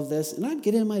did all of this, and I'd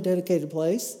get in my dedicated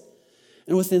place.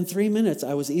 And within 3 minutes,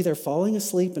 I was either falling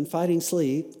asleep and fighting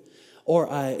sleep,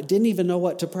 or I didn't even know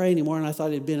what to pray anymore, and I thought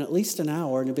it'd been at least an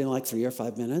hour, and it'd been like 3 or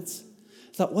 5 minutes.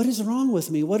 I thought, what is wrong with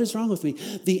me? What is wrong with me?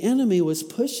 The enemy was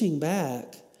pushing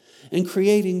back and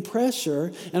creating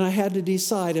pressure, and I had to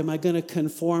decide, am I going to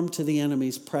conform to the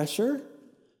enemy's pressure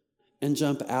and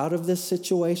jump out of this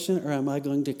situation, or am I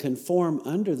going to conform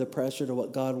under the pressure to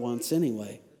what God wants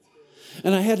anyway?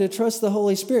 And I had to trust the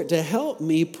Holy Spirit to help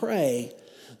me pray.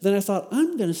 Then I thought,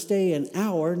 I'm going to stay an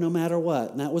hour no matter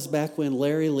what. And that was back when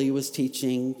Larry Lee was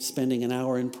teaching, spending an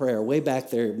hour in prayer, way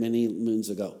back there many moons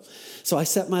ago. So I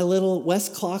set my little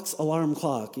Westclox alarm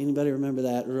clock. Anybody remember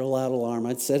that? Real loud alarm.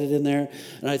 I'd set it in there,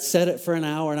 and I'd set it for an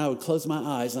hour, and I would close my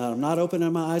eyes. And I'm not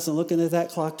opening my eyes and looking at that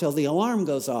clock till the alarm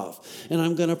goes off, and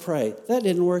I'm going to pray. That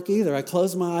didn't work either. I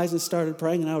closed my eyes and started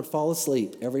praying, and I would fall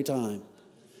asleep every time.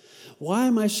 Why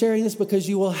am I sharing this? Because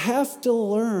you will have to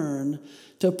learn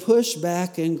to push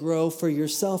back and grow for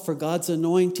yourself, for God's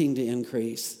anointing to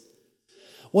increase.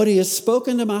 What he has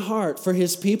spoken to my heart for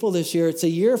his people this year, it's a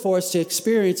year for us to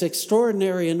experience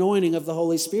extraordinary anointing of the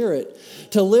Holy Spirit,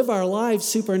 to live our lives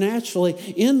supernaturally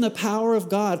in the power of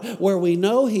God, where we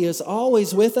know he is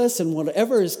always with us, and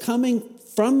whatever is coming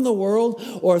from the world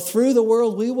or through the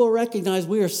world, we will recognize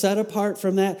we are set apart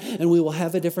from that, and we will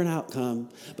have a different outcome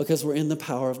because we're in the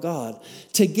power of God.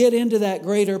 To get into that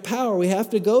greater power, we have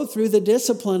to go through the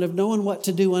discipline of knowing what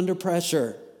to do under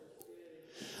pressure.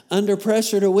 Under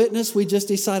pressure to witness, we just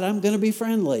decide, I'm going to be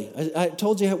friendly. I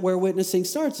told you where witnessing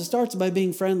starts. It starts by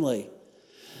being friendly.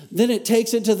 Then it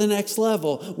takes it to the next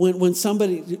level. When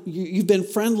somebody, you've been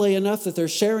friendly enough that they're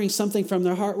sharing something from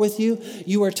their heart with you,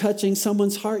 you are touching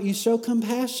someone's heart, you show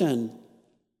compassion.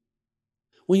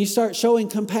 When you start showing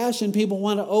compassion, people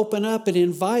want to open up and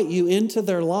invite you into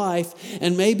their life,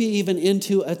 and maybe even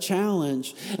into a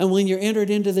challenge. And when you're entered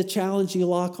into the challenge, you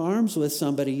lock arms with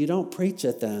somebody. You don't preach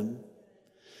at them.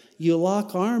 You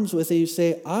lock arms with them, you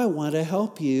say, I want to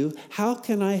help you. How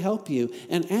can I help you?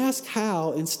 And ask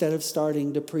how instead of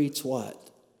starting to preach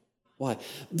what. Why?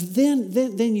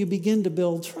 Then you begin to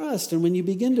build trust. And when you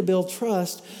begin to build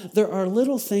trust, there are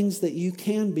little things that you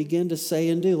can begin to say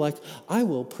and do, like, I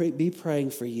will be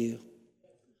praying for you.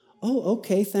 Oh,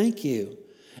 okay, thank you.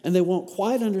 And they won't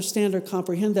quite understand or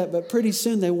comprehend that, but pretty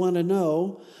soon they want to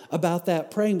know about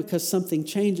that praying because something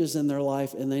changes in their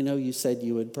life and they know you said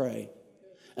you would pray.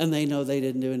 and they know they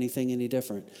didn't do anything any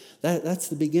different. That's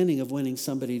the beginning of winning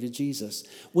somebody to Jesus.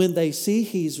 When they see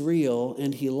he's real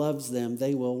and he loves them,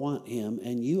 they will want him,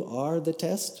 and you are the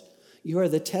test. You are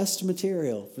the test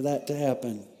material for that to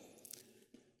happen.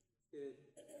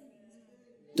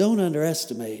 Don't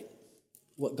underestimate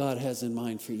what God has in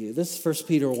mind for you. This is 1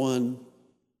 Peter 1.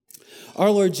 Our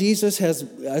Lord Jesus has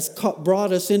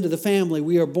brought us into the family.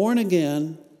 We are born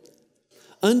again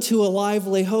unto a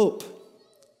lively hope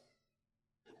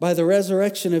by the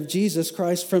resurrection of Jesus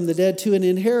Christ from the dead to an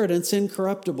inheritance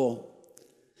incorruptible.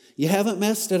 You haven't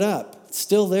messed it up. It's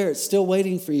still there. It's still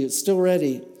waiting for you. It's still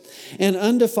ready. And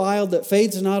undefiled, that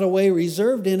fades not away,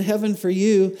 reserved in heaven for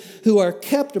you, who are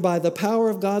kept by the power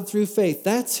of God through faith.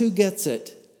 That's who gets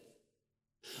it.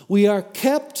 We are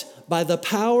kept by the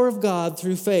power of God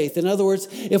through faith. In other words,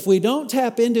 if we don't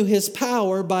tap into his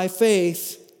power by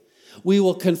faith, we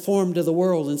will conform to the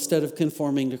world instead of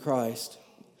conforming to Christ.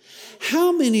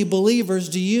 How many believers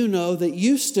do you know that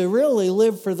used to really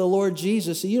live for the Lord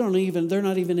Jesus? They're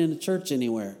not even in a church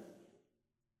anywhere.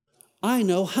 I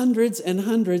know hundreds and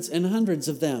hundreds and hundreds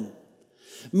of them.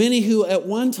 Many who at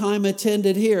one time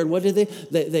attended here. And what did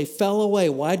they fell away.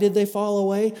 Why did they fall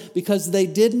away? Because they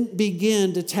didn't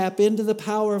begin to tap into the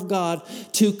power of God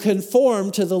to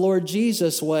conform to the Lord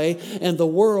Jesus' way, and the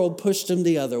world pushed them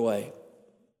the other way.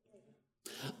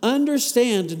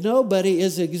 Understand, nobody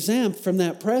is exempt from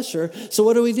that pressure. So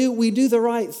what do? We do the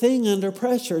right thing under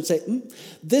pressure and say,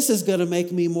 this is going to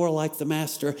make me more like the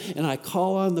Master. And I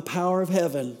call on the power of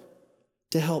heaven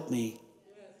to help me.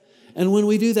 And when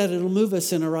we do that, it'll move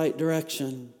us in a right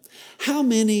direction. How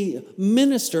many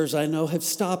ministers I know have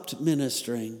stopped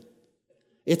ministering?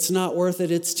 It's not worth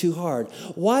it. It's too hard.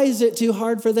 Why is it too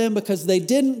hard for them? Because they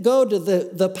didn't go to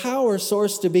the power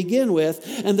source to begin with,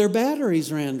 and their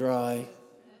batteries ran dry.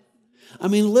 I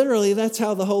mean, literally, that's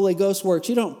how the Holy Ghost works.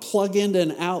 You don't plug into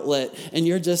an outlet and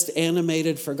you're just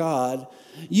animated for God.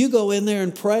 You go in there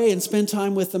and pray and spend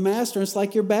time with the Master. It's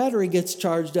like your battery gets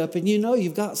charged up and you know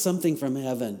you've got something from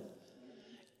heaven.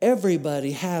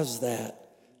 Everybody has that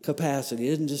capacity.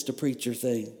 It isn't just a preacher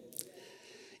thing.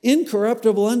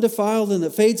 Incorruptible, undefiled, and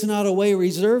that fades not away,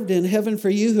 reserved in heaven for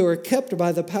you who are kept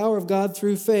by the power of God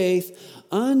through faith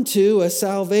unto a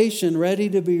salvation ready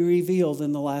to be revealed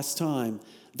in the last time.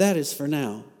 That is for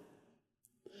now.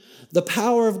 The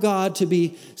power of God to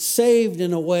be saved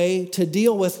in a way to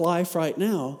deal with life right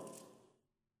now.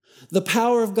 The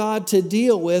power of God to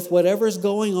deal with whatever's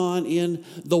going on in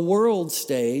the world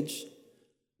stage.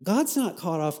 God's not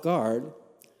caught off guard,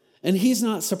 and he's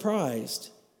not surprised.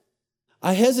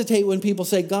 I hesitate when people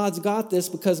say God's got this,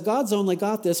 because God's only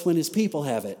got this when his people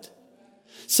have it.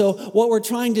 So what we're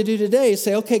trying to do today is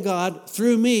say, okay, God,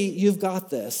 through me, you've got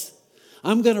this.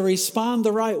 I'm going to respond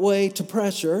the right way to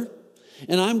pressure,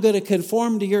 and I'm going to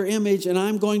conform to your image, and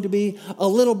I'm going to be a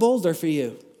little bolder for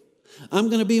you. I'm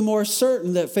going to be more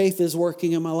certain that faith is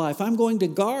working in my life. I'm going to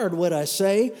guard what I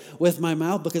say with my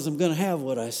mouth because I'm going to have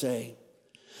what I say.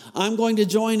 I'm going to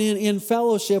join in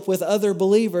fellowship with other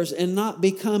believers and not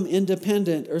become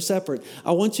independent or separate.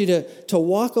 I want you to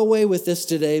walk away with this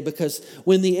today, because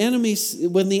when the enemy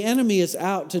is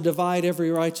out to divide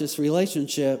every righteous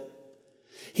relationship,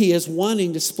 he is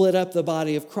wanting to split up the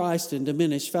body of Christ and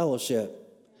diminish fellowship.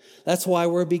 That's why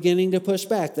we're beginning to push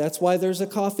back. That's why there's a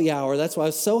coffee hour. That's why I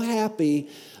was so happy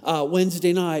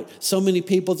Wednesday night. So many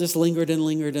people just lingered and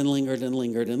lingered and lingered and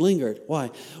lingered and lingered. Why?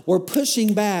 We're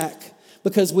pushing back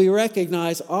because we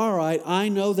recognize, all right, I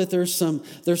know that there's some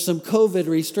COVID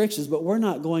restrictions, but we're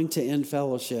not going to end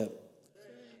fellowship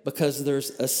because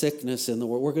there's a sickness in the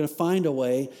world. We're going to find a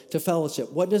way to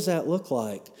fellowship. What does that look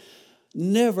like?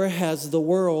 Never has the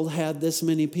world had this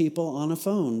many people on a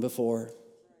phone before.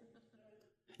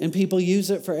 And people use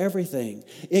it for everything.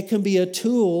 It can be a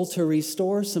tool to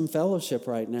restore some fellowship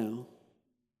right now.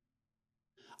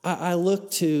 I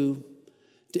look to,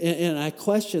 and I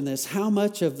question this, how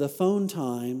much of the phone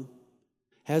time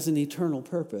has an eternal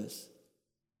purpose?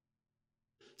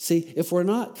 See, if we're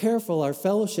not careful, our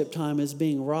fellowship time is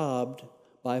being robbed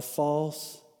by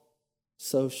false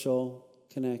social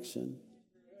connection,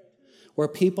 where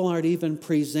people aren't even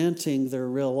presenting their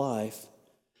real life.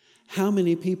 How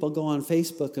many people go on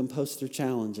Facebook and post their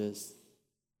challenges?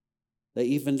 They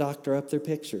even doctor up their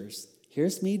pictures.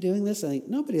 Here's me doing this. I think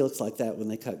nobody looks like that when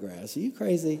they cut grass. Are you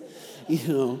crazy?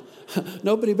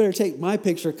 Nobody better take my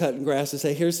picture cutting grass and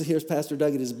say, here's Pastor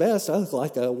Doug at his best. I look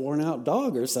like a worn out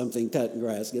dog or something cutting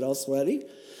grass, get all sweaty.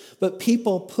 But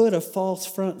people put a false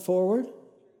front forward,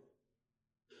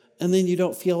 and then you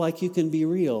don't feel like you can be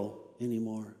real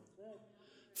anymore.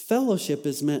 Fellowship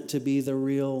is meant to be the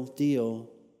real deal.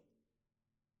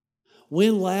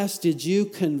 When last did you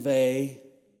convey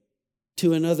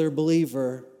to another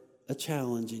believer a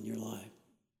challenge in your life.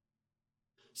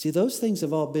 See, those things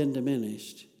have all been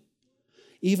diminished.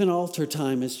 Even altar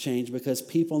time has changed because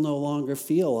people no longer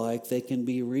feel like they can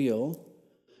be real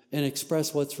and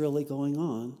express what's really going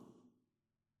on.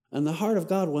 And the heart of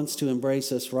God wants to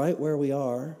embrace us right where we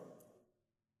are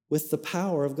with the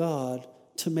power of God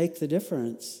to make the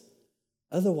difference.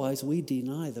 Otherwise, we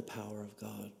deny the power of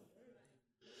God.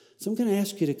 So I'm going to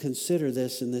ask you to consider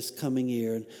this in this coming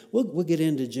year. And we'll get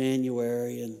into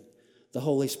January, and the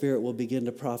Holy Spirit will begin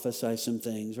to prophesy some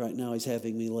things. Right now, He's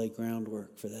having me lay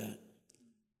groundwork for that.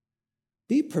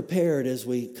 Be prepared as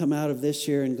we come out of this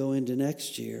year and go into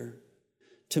next year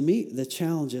to meet the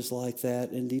challenges like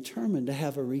that and determined to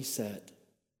have a reset.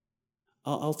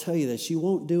 I'll tell you this, you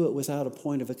won't do it without a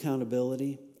point of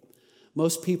accountability.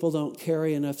 Most people don't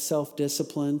carry enough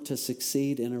self-discipline to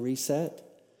succeed in a reset.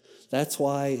 That's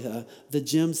why the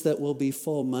gyms that will be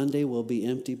full Monday will be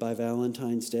empty by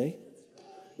Valentine's Day,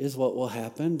 is what will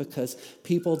happen, because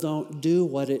people don't do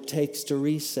what it takes to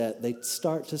reset. They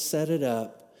start to set it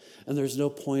up, and there's no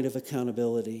point of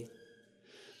accountability.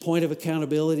 Point of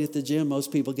accountability at the gym,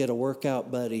 most people get a workout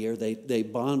buddy, or they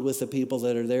bond with the people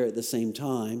that are there at the same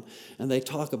time, and they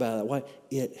talk about it. Why?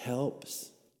 It helps.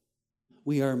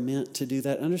 We are meant to do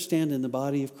that. Understand, in the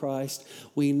body of Christ,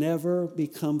 we never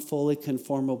become fully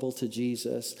conformable to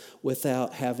Jesus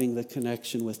without having the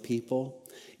connection with people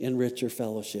in richer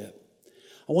fellowship.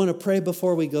 I want to pray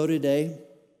before we go today.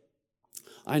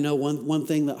 I know one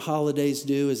thing that holidays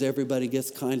do is everybody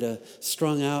gets kind of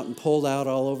strung out and pulled out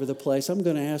all over the place. I'm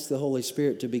going to ask the Holy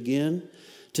Spirit to begin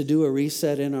to do a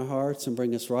reset in our hearts and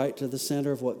bring us right to the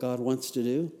center of what God wants to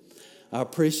do. I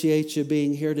appreciate you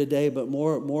being here today, but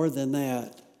more than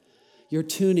that, you're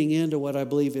tuning into what I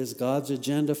believe is God's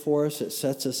agenda for us. It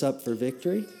sets us up for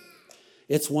victory.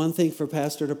 It's one thing for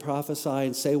pastor to prophesy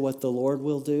and say what the Lord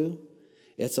will do.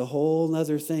 It's a whole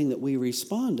other thing that we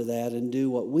respond to that and do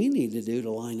what we need to do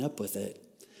to line up with it.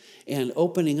 And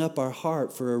opening up our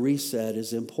heart for a reset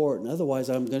is important. Otherwise,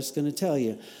 I'm just going to tell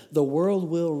you, the world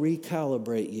will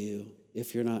recalibrate you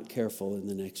if you're not careful in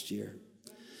the next year.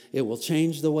 It will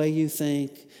change the way you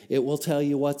think. It will tell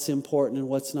you what's important and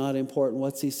what's not important,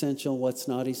 what's essential and what's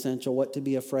not essential, what to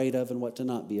be afraid of and what to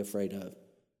not be afraid of.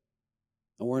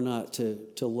 And we're not to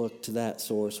look to that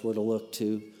source. We're to look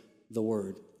to the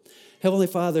Word. Heavenly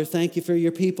Father, thank you for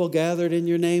your people gathered in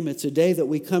your name. It's a day that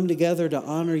we come together to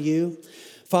honor you.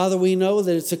 Father, we know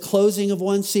that it's a closing of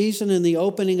one season and the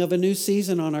opening of a new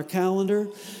season on our calendar.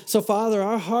 So, Father,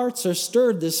 our hearts are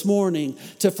stirred this morning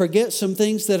to forget some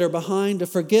things that are behind, to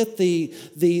forget the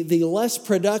less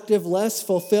productive, less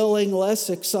fulfilling, less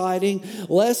exciting,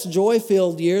 less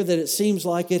joy-filled year that it seems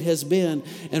like it has been,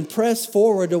 and press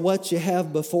forward to what you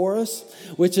have before us,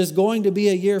 which is going to be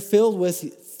a year filled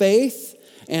with faith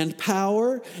and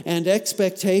power and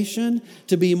expectation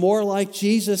to be more like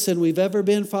Jesus than we've ever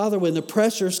been. Father, when the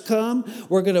pressures come,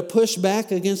 we're going to push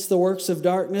back against the works of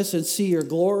darkness and see your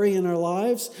glory in our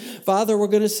lives. Father, we're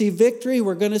going to see victory.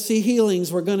 We're going to see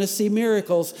healings. We're going to see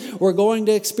miracles. We're going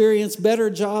to experience better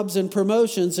jobs and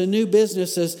promotions and new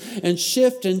businesses and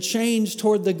shift and change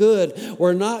toward the good.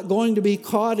 We're not going to be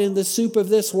caught in the soup of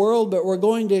this world, but we're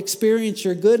going to experience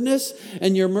your goodness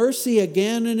and your mercy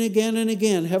again and again and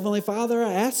again. Heavenly Father,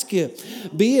 I ask you,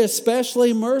 be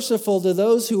especially merciful to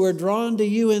those who are drawn to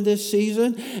you in this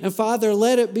season. And Father,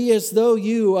 let it be as though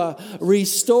you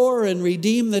restore and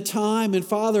redeem the time. And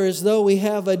Father, as though we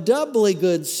have a doubly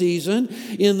good season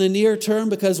in the near term,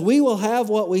 because we will have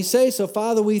what we say. So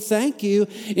Father, we thank you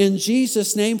in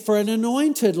Jesus' name for an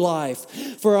anointed life,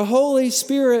 for a Holy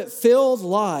Spirit-filled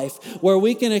life where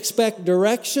we can expect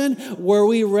direction, where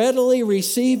we readily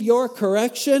receive your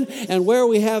correction, and where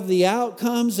we have the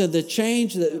outcomes and the change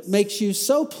that makes you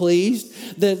so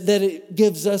pleased that it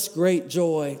gives us great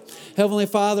joy. Heavenly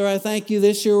Father, I thank you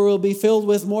this year will be filled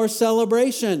with more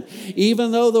celebration.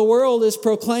 Even though the world is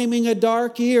proclaiming a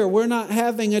dark year, we're not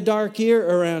having a dark year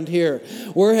around here.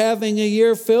 We're having a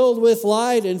year filled with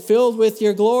light and filled with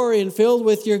your glory and filled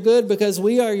with your good, because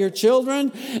we are your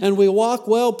children and we walk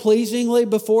well pleasingly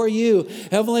before you.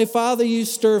 Heavenly Father, you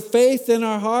stir faith in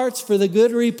our hearts for the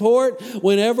good report.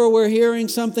 Whenever we're hearing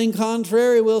something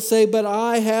contrary, we'll say, but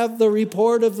I have the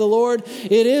report of the Lord.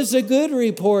 It is a good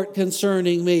report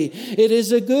concerning me. It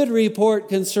is a good report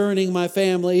concerning my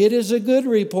family. It is a good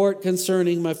report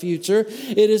concerning my future.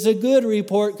 It is a good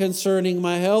report concerning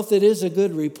my health. It is a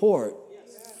good report.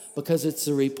 because it's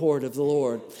the report of the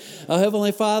Lord. Oh,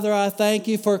 Heavenly Father, I thank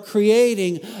you for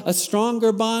creating a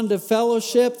stronger bond of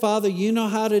fellowship. Father, you know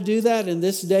how to do that in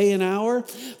this day and hour.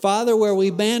 Father, where we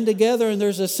band together and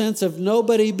there's a sense of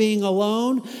nobody being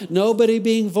alone, nobody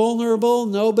being vulnerable,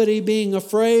 nobody being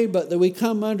afraid, but that we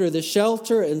come under the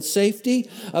shelter and safety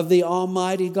of the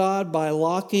Almighty God by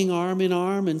locking arm in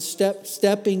arm and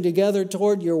stepping together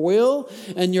toward your will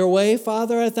and your way.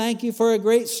 Father, I thank you for a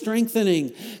great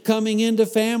strengthening coming into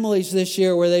families this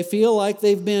year where they feel like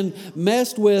they've been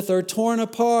messed with or torn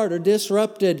apart or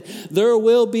disrupted. There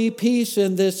will be peace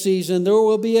in this season. There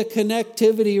will be a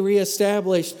connectivity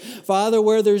reestablished. Father,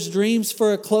 where there's dreams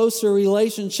for a closer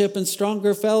relationship and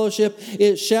stronger fellowship,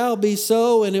 it shall be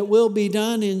so and it will be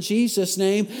done in Jesus'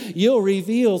 name. You'll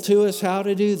reveal to us how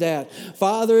to do that.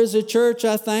 Father, as a church,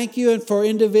 I thank you, and for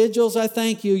individuals, I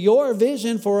thank you. Your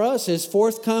vision for us is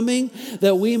forthcoming,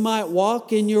 that we might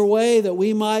walk in your way, that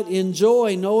we might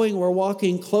enjoy knowing we're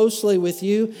walking closely with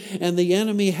you and the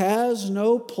enemy has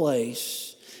no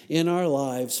place in our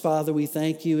lives. Father, we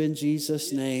thank you in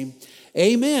Jesus' name.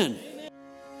 Amen.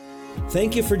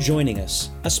 Thank you for joining us.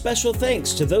 A special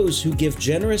thanks to those who give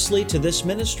generously to this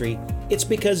ministry. It's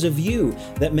because of you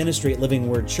that ministry at Living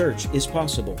Word Church is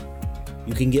possible.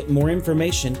 You can get more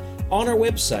information on our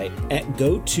website at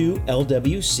go2lwc.org.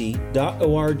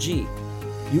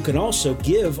 You can also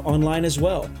give online as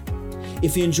well.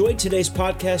 If you enjoyed today's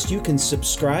podcast, you can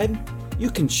subscribe,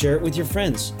 you can share it with your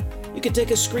friends. You can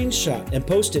take a screenshot and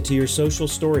post it to your social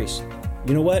stories.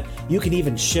 You know what? You can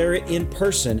even share it in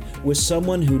person with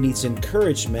someone who needs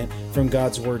encouragement from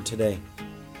God's Word today.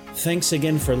 Thanks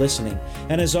again for listening.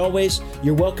 And as always,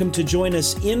 you're welcome to join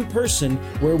us in person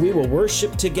where we will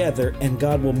worship together and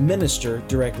God will minister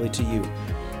directly to you.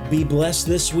 Be blessed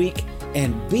this week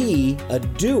and be a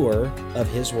doer of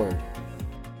His Word.